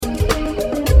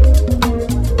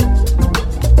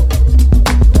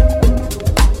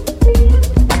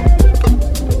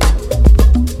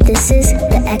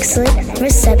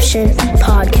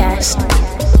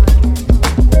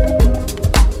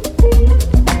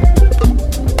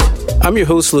I'm your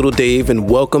host, lil'dave, and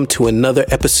welcome to another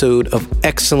episode of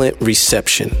Excellent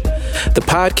Reception, the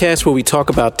podcast where we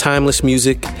talk about timeless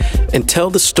music and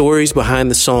tell the stories behind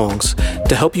the songs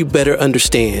to help you better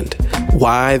understand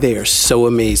why they are so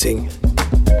amazing.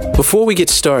 Before we get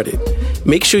started,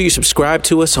 make sure you subscribe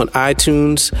to us on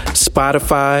iTunes,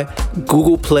 Spotify,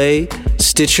 Google Play,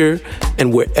 Stitcher,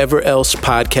 and wherever else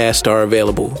podcasts are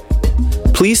available.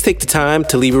 Please take the time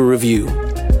to leave a review.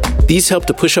 These help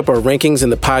to push up our rankings in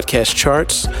the podcast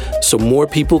charts so more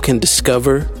people can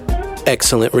discover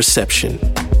Excellent Reception.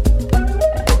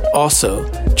 Also,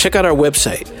 check out our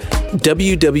website,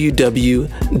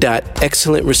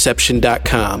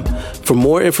 www.excellentreception.com, for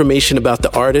more information about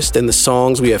the artist and the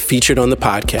songs we have featured on the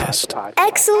podcast.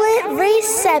 Excellent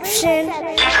Reception.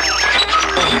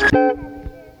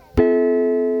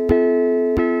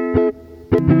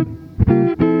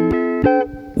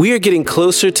 We are getting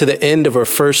closer to the end of our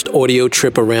first audio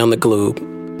trip around the globe.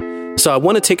 So I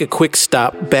want to take a quick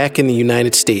stop back in the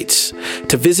United States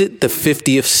to visit the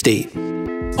 50th state,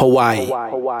 Hawaii.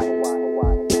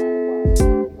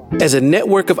 As a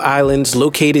network of islands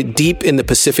located deep in the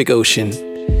Pacific Ocean,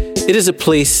 it is a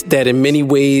place that in many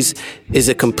ways is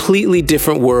a completely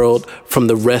different world from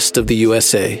the rest of the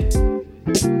USA.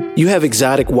 You have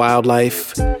exotic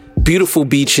wildlife, beautiful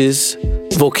beaches,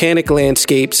 volcanic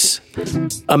landscapes,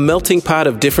 a melting pot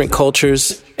of different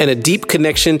cultures, and a deep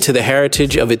connection to the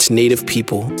heritage of its native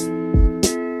people.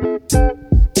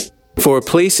 For a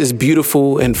place as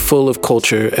beautiful and full of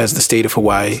culture as the state of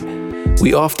Hawaii,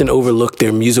 we often overlook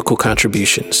their musical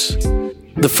contributions.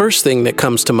 The first thing that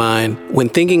comes to mind when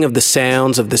thinking of the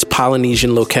sounds of this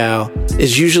Polynesian locale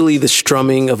is usually the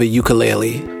strumming of a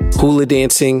ukulele, hula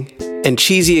dancing, and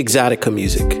cheesy exotica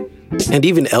music, and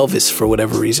even Elvis for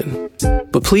whatever reason.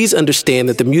 But please understand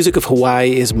that the music of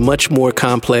Hawaii is much more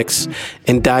complex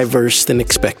and diverse than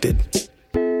expected.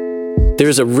 There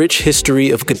is a rich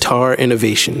history of guitar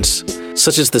innovations,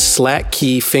 such as the slack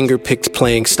key finger-picked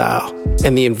playing style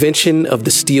and the invention of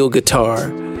the steel guitar,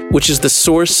 which is the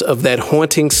source of that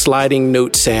haunting sliding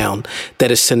note sound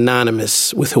that is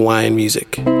synonymous with Hawaiian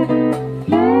music.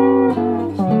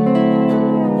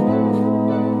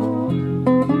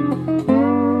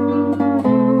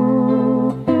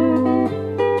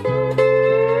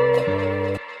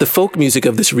 The folk music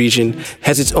of this region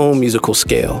has its own musical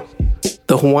scale,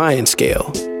 the Hawaiian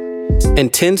scale,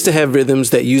 and tends to have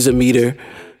rhythms that use a meter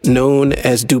known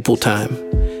as duple time,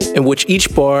 in which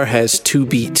each bar has 2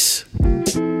 beats.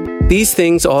 These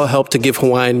things all help to give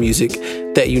Hawaiian music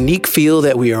that unique feel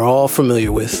that we are all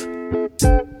familiar with.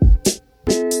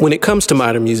 When it comes to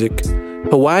modern music,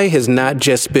 Hawaii has not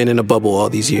just been in a bubble all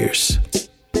these years.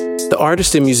 The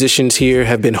artists and musicians here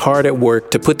have been hard at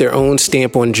work to put their own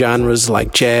stamp on genres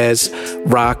like jazz,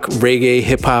 rock, reggae,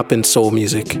 hip-hop, and soul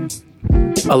music.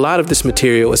 A lot of this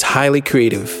material is highly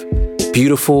creative,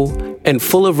 beautiful, and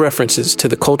full of references to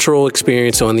the cultural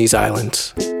experience on these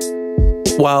islands.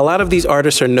 While a lot of these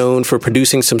artists are known for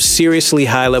producing some seriously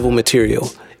high-level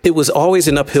material, it was always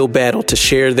an uphill battle to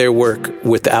share their work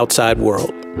with the outside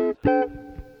world.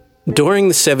 During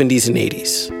the 70s and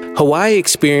 80s, Hawaii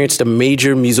experienced a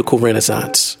major musical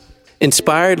renaissance,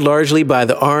 inspired largely by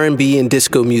the R&B and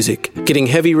disco music getting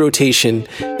heavy rotation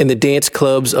in the dance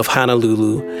clubs of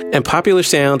Honolulu and popular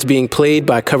sounds being played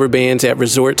by cover bands at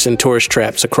resorts and tourist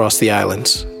traps across the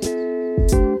islands.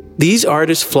 These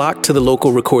artists flocked to the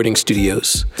local recording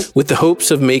studios with the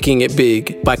hopes of making it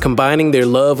big by combining their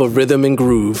love of rhythm and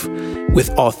groove with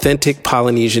authentic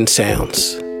Polynesian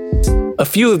sounds. A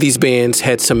few of these bands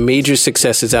had some major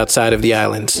successes outside of the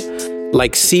islands,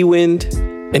 like Seawind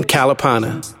and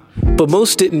Kalapana, but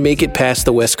most didn't make it past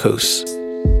the West Coast.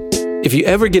 If you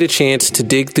ever get a chance to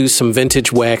dig through some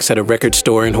vintage wax at a record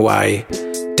store in Hawaii,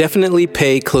 definitely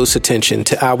pay close attention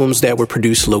to albums that were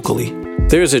produced locally.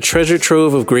 There is a treasure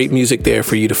trove of great music there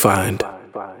for you to find.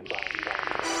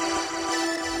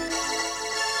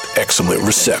 Excellent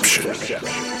Reception.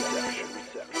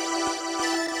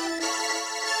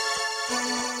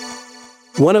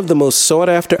 One of the most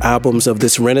sought-after albums of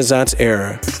this Renaissance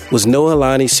era was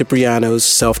Nohelani Cypriano's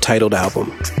self-titled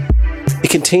album. It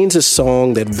contains a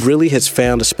song that really has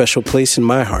found a special place in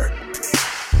my heart.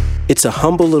 It's a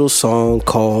humble little song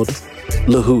called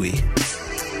Lihue.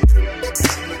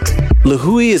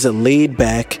 Lihue is a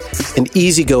laid-back and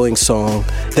easygoing song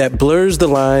that blurs the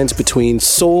lines between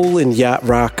soul and yacht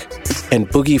rock and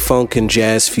boogie funk and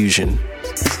jazz fusion.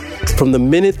 From the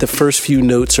minute the first few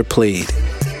notes are played,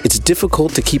 it's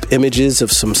difficult to keep images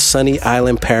of some sunny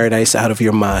island paradise out of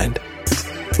your mind.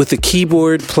 With the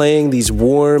keyboard playing these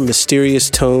warm, mysterious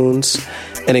tones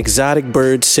and exotic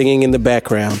birds singing in the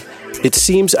background, it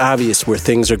seems obvious where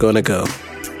things are going to go.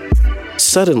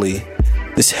 suddenly,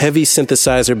 this heavy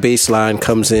synthesizer bass line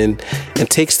comes in and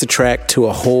takes the track to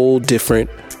a whole different,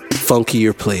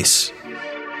 funkier place.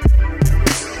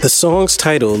 The song's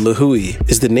title, Lihue,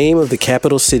 is the name of the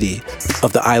capital city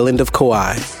of the island of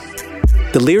Kauai.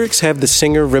 The lyrics have the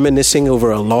singer reminiscing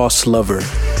over a lost lover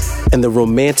and the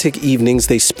romantic evenings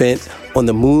they spent on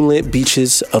the moonlit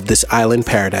beaches of this island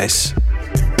paradise.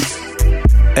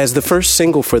 As the first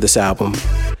single for this album,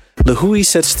 Lihue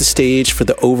sets the stage for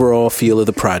the overall feel of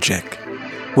the project,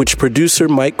 which producer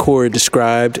Mike Cord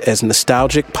described as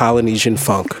nostalgic Polynesian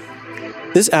funk.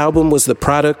 This album was the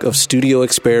product of studio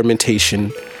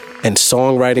experimentation and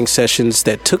songwriting sessions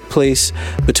that took place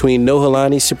between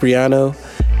Nohelani Cypriano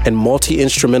and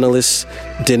multi-instrumentalist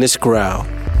Dennis Grau,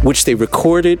 which they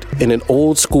recorded in an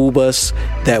old school bus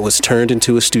that was turned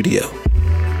into a studio.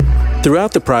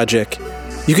 Throughout the project,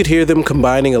 you could hear them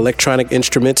combining electronic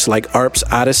instruments like ARP's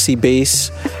Odyssey bass,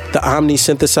 the Omni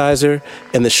synthesizer,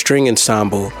 and the string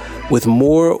ensemble, with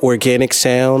more organic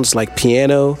sounds like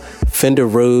piano, Fender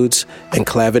Rhodes, and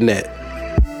clavinet.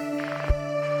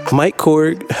 Mike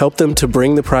Cord helped them to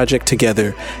bring the project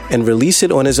together and release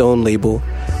it on his own label,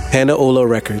 Panaola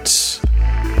Records.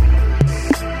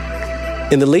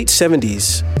 In the late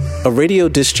 70s, a radio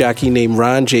disc jockey named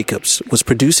Ron Jacobs was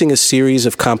producing a series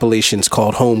of compilations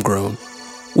called Homegrown,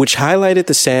 which highlighted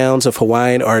the sounds of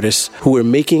Hawaiian artists who were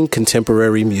making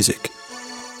contemporary music.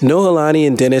 Nohelani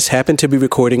and Dennis happened to be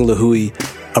recording Lihue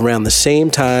around the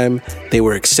same time they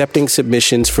were accepting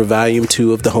submissions for Volume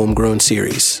 2 of the Homegrown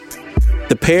series.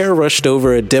 The pair rushed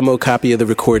over a demo copy of the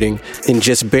recording in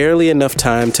just barely enough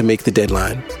time to make the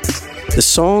deadline. The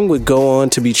song would go on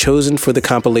to be chosen for the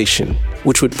compilation,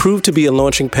 which would prove to be a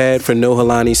launching pad for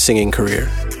Nohelani's singing career.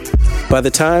 By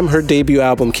the time her debut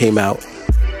album came out,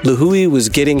 Lihue was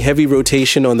getting heavy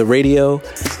rotation on the radio,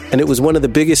 and it was one of the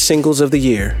biggest singles of the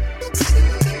year.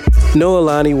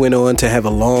 Nohelani went on to have a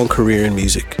long career in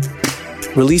music,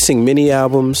 releasing many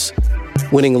albums,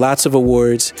 winning lots of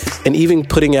awards, and even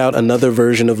putting out another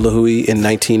version of Lihue in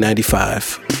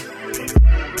 1995.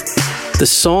 The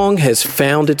song has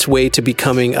found its way to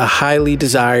becoming a highly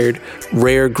desired,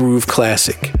 rare groove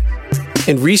classic.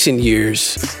 In recent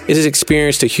years, it has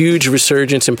experienced a huge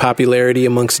resurgence in popularity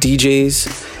amongst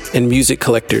DJs and music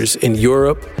collectors in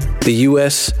Europe, the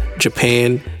US,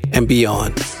 Japan, and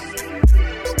beyond.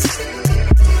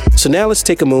 So now let's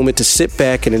take a moment to sit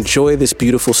back and enjoy this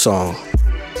beautiful song.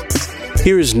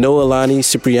 Here is Nohelani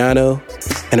Cypriano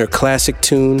and her classic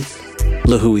tune,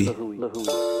 Lihue.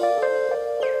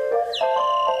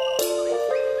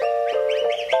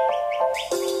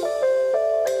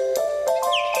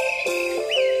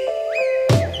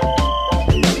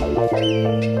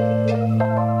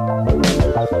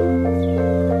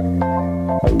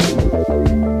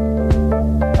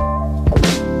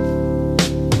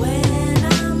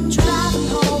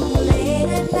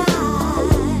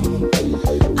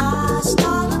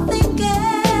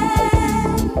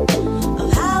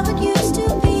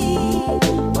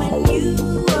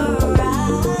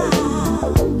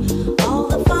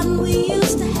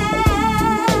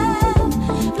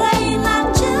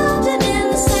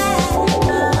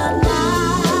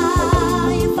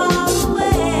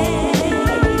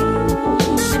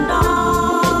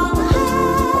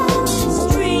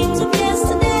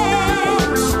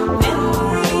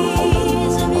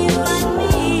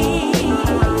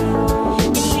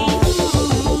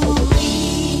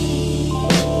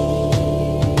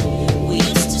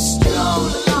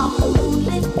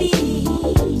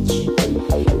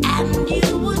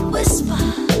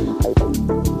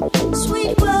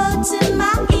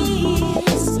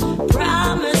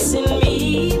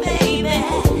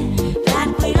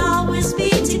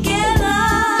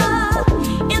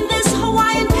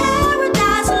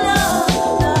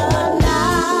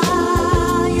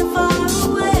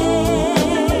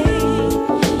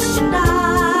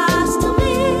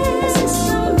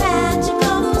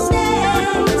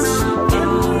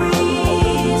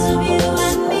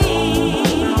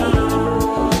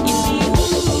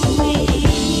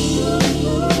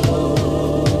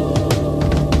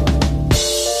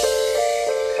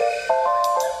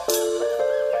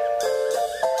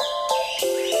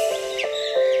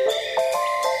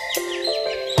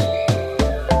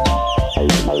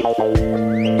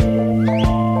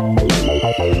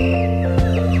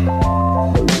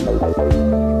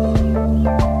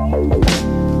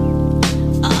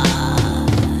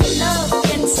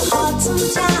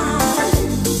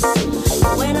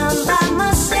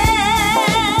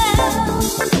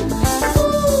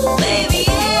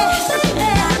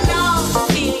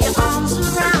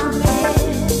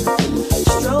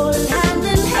 Strolling hand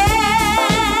in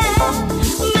hand,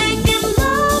 making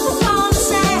love upon the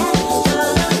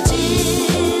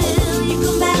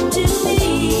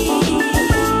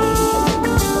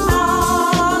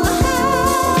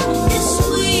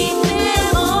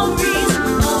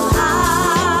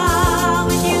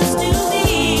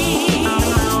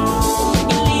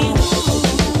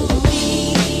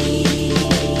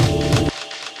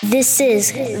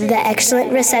This is the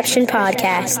Excellent Reception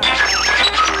Podcast.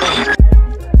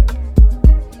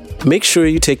 Make sure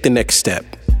you take the next step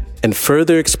and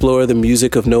further explore the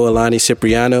music of Nohelani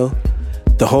Cypriano,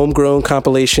 the Homegrown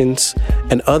compilations,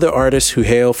 and other artists who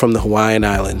hail from the Hawaiian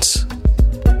Islands.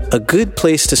 A good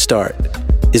place to start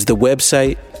is the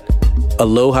website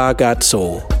Aloha Got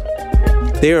Soul.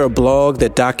 They are a blog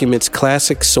that documents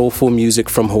classic soulful music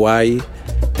from Hawaii,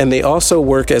 and they also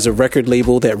work as a record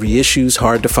label that reissues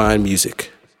hard-to-find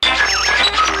music.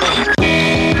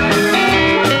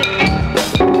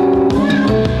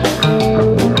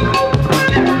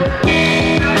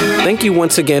 Thank you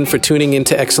once again for tuning in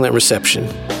to Excellent Reception.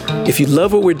 If you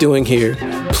love what we're doing here,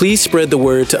 please spread the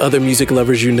word to other music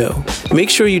lovers you know. Make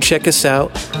sure you check us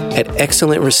out at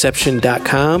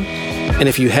excellentreception.com. And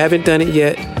if you haven't done it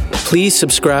yet, please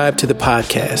subscribe to the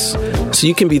podcast so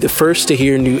you can be the first to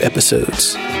hear new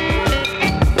episodes.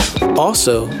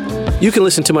 Also, you can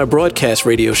listen to my broadcast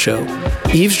radio show,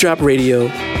 Eavesdrop Radio,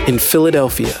 in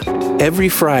Philadelphia every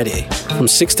Friday from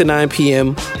 6 to 9 p.m.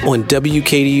 on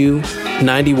WKDU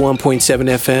 91.7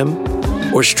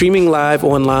 FM or streaming live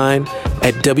online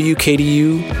at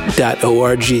wkdu.org.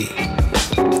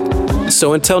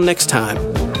 So until next time,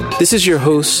 this is your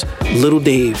host,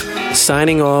 lil'dave,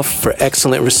 signing off for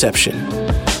Excellent Reception,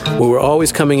 where we're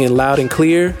always coming in loud and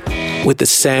clear with the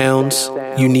sounds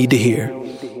you need to hear.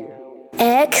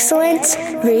 Excellent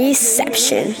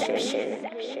Reception.